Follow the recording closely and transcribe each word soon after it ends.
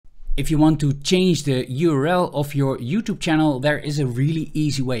if you want to change the URL of your YouTube channel, there is a really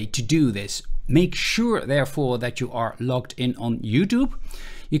easy way to do this. Make sure, therefore, that you are logged in on YouTube.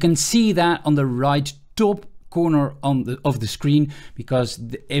 You can see that on the right top corner of the screen, because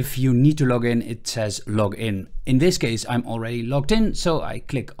if you need to log in, it says log in. In this case, I'm already logged in, so I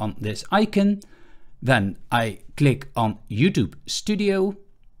click on this icon. Then I click on YouTube Studio.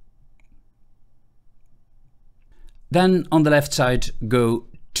 Then on the left side, go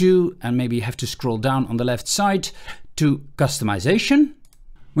to, and maybe you have to scroll down on the left side to customization.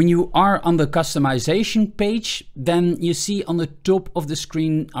 When you are on the customization page, then you see on the top of the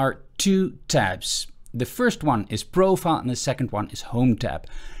screen are two tabs. The first one is profile and the second one is home tab.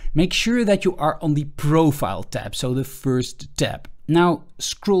 Make sure that you are on the profile tab, so the first tab. Now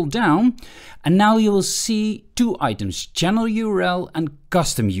scroll down and now you will see two items, channel URL and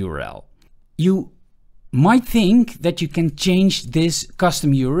custom URL. You might think that you can change this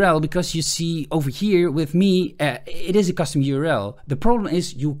custom URL because you see over here with me, it is a custom URL. The problem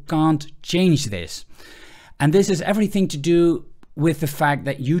is you can't change this. And this has everything to do with the fact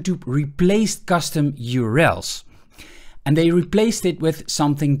that YouTube replaced custom URLs. And they replaced it with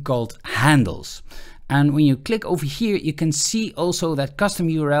something called handles. And when you click over here, you can see also that custom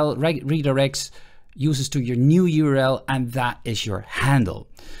URL redirects users to your new URL, and that is your handle.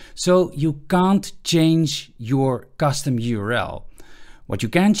 So you can't change your custom URL. What you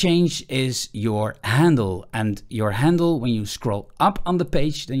can change is your handle, and your handle, when you scroll up on the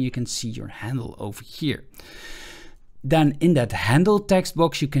page, then you can see your handle over here. Then in that handle text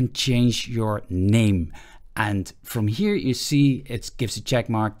box, you can change your name. And from here you see it gives a check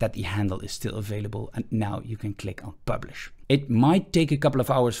mark that the handle is still available, and now you can click on publish. It might take a couple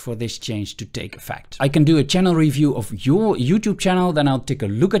of hours for this change to take effect. I can do a channel review of your YouTube channel, then I'll take a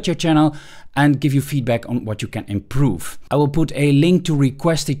look at your channel and give you feedback on what you can improve. I will put a link to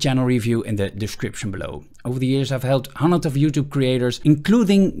request a channel review in the description below. Over the years, I've helped hundreds of YouTube creators,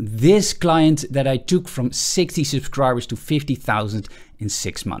 including this client that I took from 60 subscribers to 50,000 in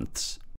 6 months.